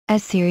A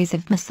series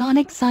of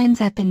Masonic signs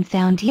have been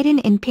found hidden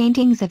in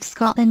paintings of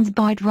Scotland's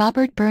Bard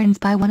Robert Burns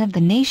by one of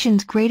the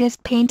nation's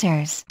greatest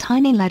painters.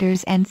 Tiny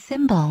letters and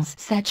symbols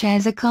such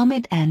as a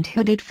comet and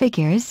hooded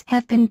figures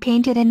have been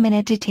painted in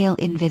minute detail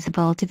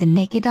invisible to the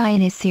naked eye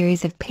in a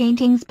series of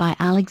paintings by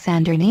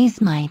Alexander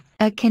Nasmyth,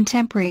 a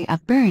contemporary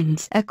of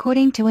Burns.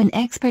 According to an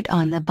expert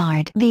on the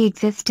Bard, the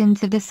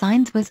existence of the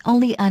signs was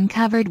only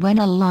uncovered when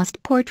a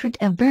lost portrait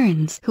of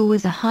Burns, who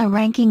was a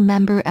high-ranking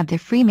member of the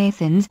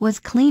Freemasons, was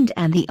cleaned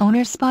and the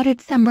owner spotted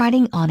some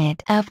writing on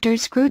it. After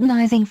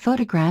scrutinizing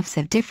photographs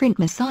of different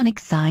Masonic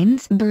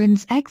signs,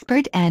 Burns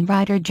expert and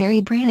writer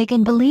Jerry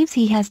Brannigan believes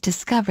he has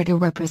discovered a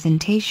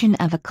representation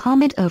of a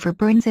comet over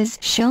Burns's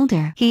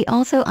shoulder. He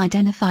also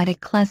identified a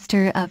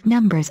cluster of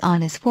numbers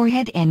on his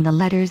forehead and the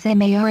letters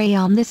MARA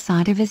on the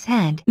side of his head.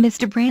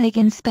 Mr.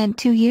 Brannigan spent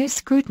 2 years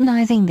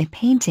scrutinizing the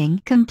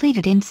painting,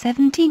 completed in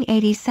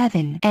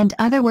 1787, and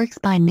other works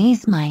by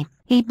Nasmyth.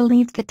 He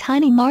believes the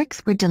tiny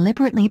marks were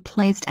deliberately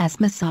placed as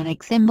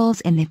Masonic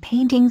symbols in the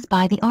paintings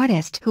by the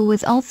artist, who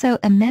was also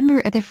a member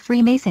of the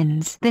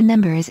Freemasons. The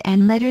numbers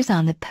and letters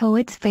on the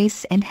poet's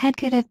face and head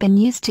could have been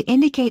used to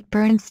indicate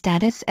Burns'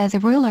 status as a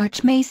Royal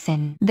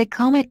Archmason. The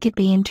comet could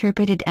be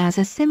interpreted as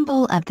a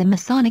symbol of the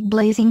Masonic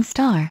blazing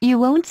star. You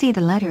won't see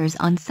the letters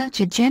on such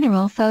a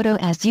general photo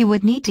as you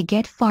would need to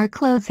get far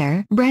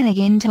closer,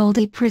 Brannigan told.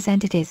 He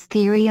presented his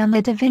theory on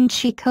the Da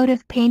Vinci Code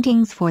of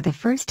paintings for the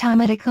first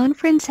time at a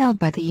conference held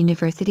by the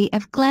University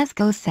of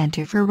Glasgow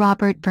Centre for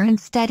Robert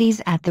Burns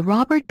Studies at the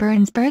Robert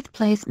Burns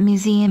Birthplace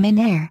Museum in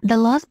Ayr. The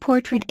lost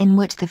portrait in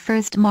which the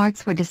first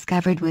marks were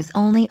discovered was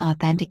only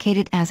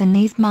authenticated as a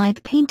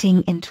Nasmyth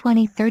painting in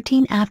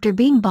 2013 after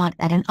being bought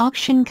at an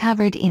auction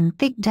covered in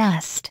thick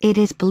dust. It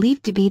is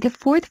believed to be the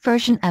fourth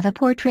version of a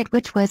portrait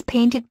which was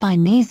painted by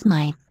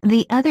Nasmyth.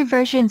 The other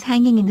versions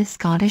hanging in the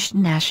Scottish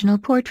National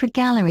Portrait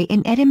Gallery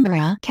in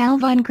Edinburgh,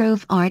 Calvine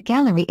Grove Art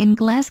Gallery in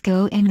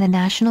Glasgow and the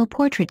National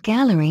Portrait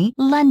Gallery,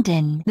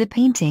 London. The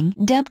painting,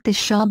 dubbed the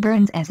Shaw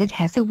Burns as it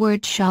has the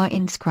word Shaw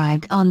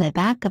inscribed on the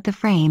back of the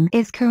frame,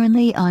 is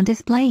currently on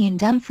display in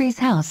Dumfries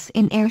House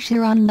in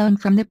Ayrshire on loan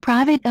from the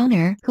private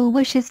owner, who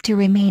wishes to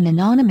remain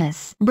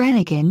anonymous.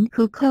 Brannigan,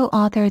 who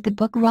co-authored the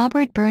book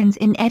Robert Burns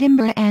in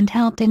Edinburgh and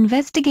helped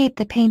investigate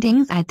the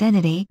painting's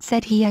identity,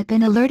 said he had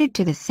been alerted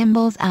to the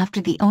symbols after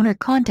the owner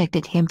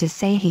contacted him to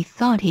say he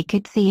thought he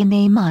could see a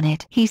name on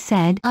it. He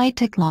said, "I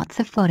took lots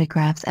of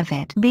photographs of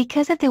it.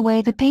 Because of the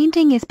way the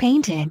painting is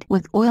painted,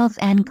 with oils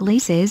and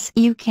glazes,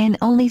 you can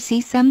only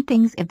see some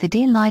things if the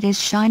daylight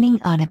is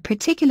shining on a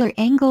particular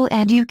angle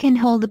and you can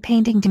hold the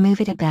painting to move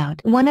it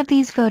about." One of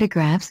these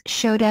photographs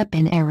showed up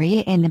in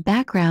area in the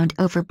background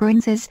over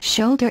Burns's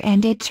shoulder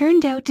and it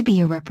turned out to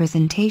be a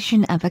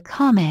representation of a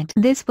comet.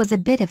 This was a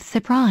bit of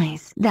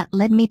surprise. That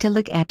led me to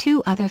look at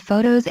 2 other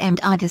photos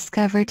and I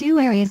discovered 2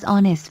 areas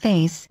on his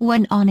face,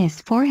 one on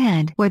his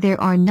forehead where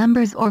there are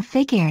numbers or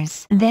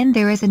figures. Then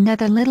there is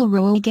another little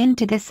row again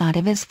to the side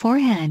of his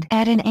forehead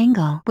at an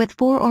angle with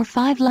 4 or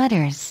 5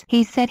 letters.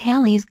 He said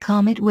Halley's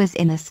Comet was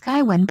in the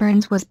sky when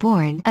Burns was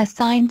born, a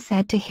sign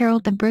said to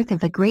herald the birth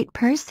of a great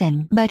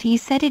person, but he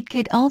said it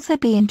could also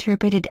be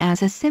interpreted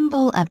as a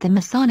symbol of the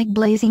Masonic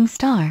blazing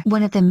star,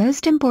 one of the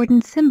most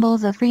important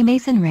symbols of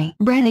Freemasonry.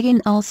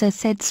 Brannigan also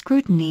said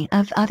scrutiny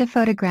of other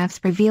photographs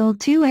revealed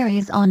 2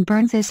 areas on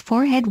Burns's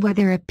forehead where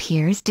there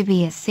appears to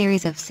be a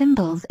series of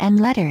symbols and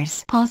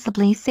letters,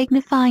 possibly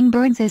signifying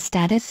Burns's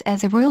status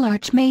as a Royal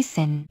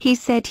Archmason. He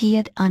said he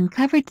had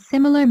uncovered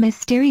similar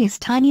mysterious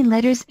tiny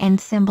letters and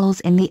symbols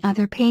in the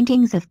other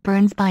paintings of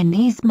Burns by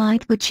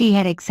Nasmyth which he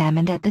had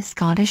examined at the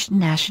Scottish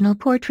National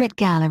Portrait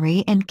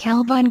Gallery and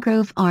Calvine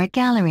Grove Art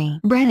Gallery.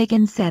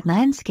 Brannigan said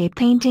landscape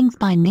paintings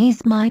by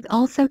Nasmyth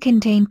also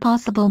contain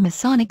possible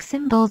Masonic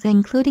symbols,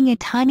 including a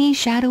tiny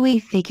shadowy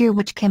figure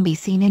which can be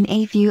seen in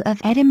a view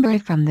of Edinburgh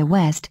from the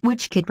west,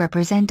 which could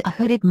represent a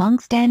hooded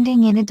monk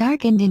standing in a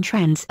darkened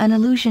entrance, an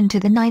allusion to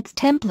the Knights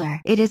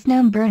Templar. It is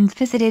known Burns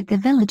visited the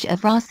village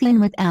of Rosslyn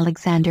with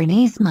Alexander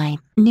Nasmyth.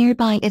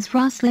 Nearby is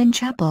Rosslyn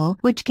Chapel,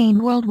 which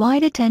gained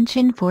worldwide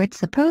attention for its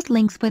supposed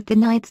links with the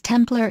Knights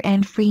Templar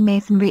and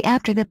Freemasonry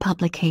after the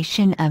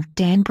publication of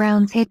Dan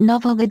Brown's hit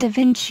novel The Da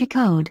Vinci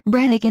Code.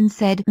 Brannigan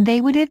said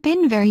they would have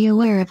been very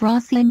aware of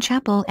Rosslyn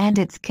Chapel and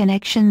its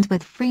connections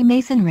with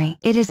Freemasonry.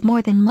 It is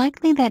more than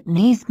likely that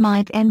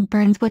Nasmyth and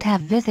Burns would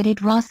have visited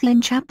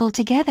Rosslyn Chapel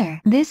together.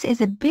 This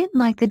is a bit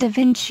like the Da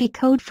Vinci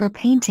Code for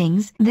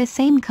paintings, the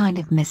same kind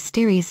of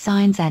mysterious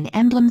signs and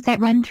emblems that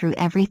run through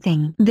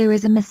everything. There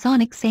is a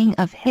Masonic saying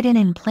of hidden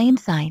in plain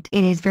sight.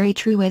 It is very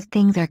true, as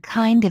things are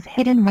kind of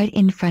hidden right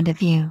in front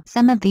of you.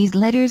 Some of these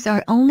letters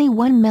are only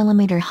 1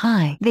 millimeter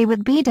high. They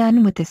would be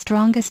done with the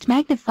strongest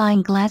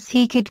magnifying glass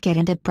he could get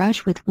and a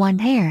brush with 1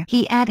 hair.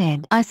 He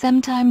added, "I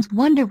sometimes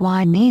wonder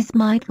why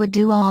Nasmyth would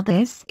do all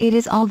this. It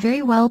is all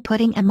very well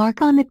putting a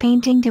mark on the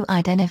painting to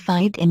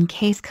identify it in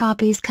case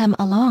copies come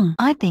along.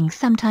 I think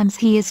sometimes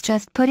he is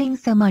just putting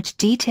so much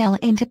detail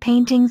into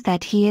paintings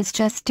that he is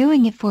just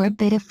doing it for a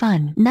bit of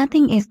fun.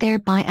 Nothing is there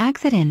by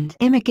accident."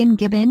 Imogen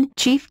Gibbon,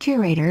 chief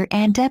curator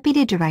and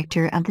deputy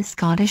director of the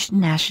Scottish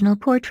National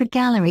Portrait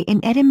Gallery in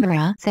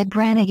Edinburgh, said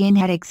Brannigan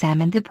had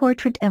examined the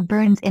portrait of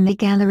Burns in the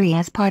gallery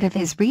as part of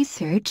his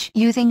research,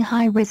 using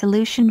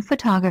high-resolution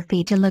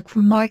photography to look for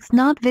marks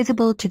not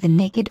visible to the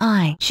naked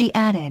eye. She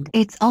added,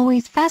 "It's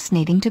always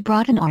fascinating to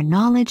broaden our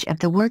knowledge of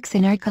the works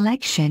in our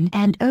collection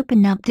and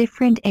open up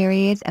different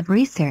areas of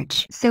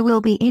research. So we'll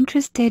be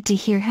interested to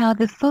hear how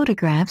the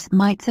photographs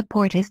might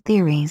support his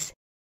theories."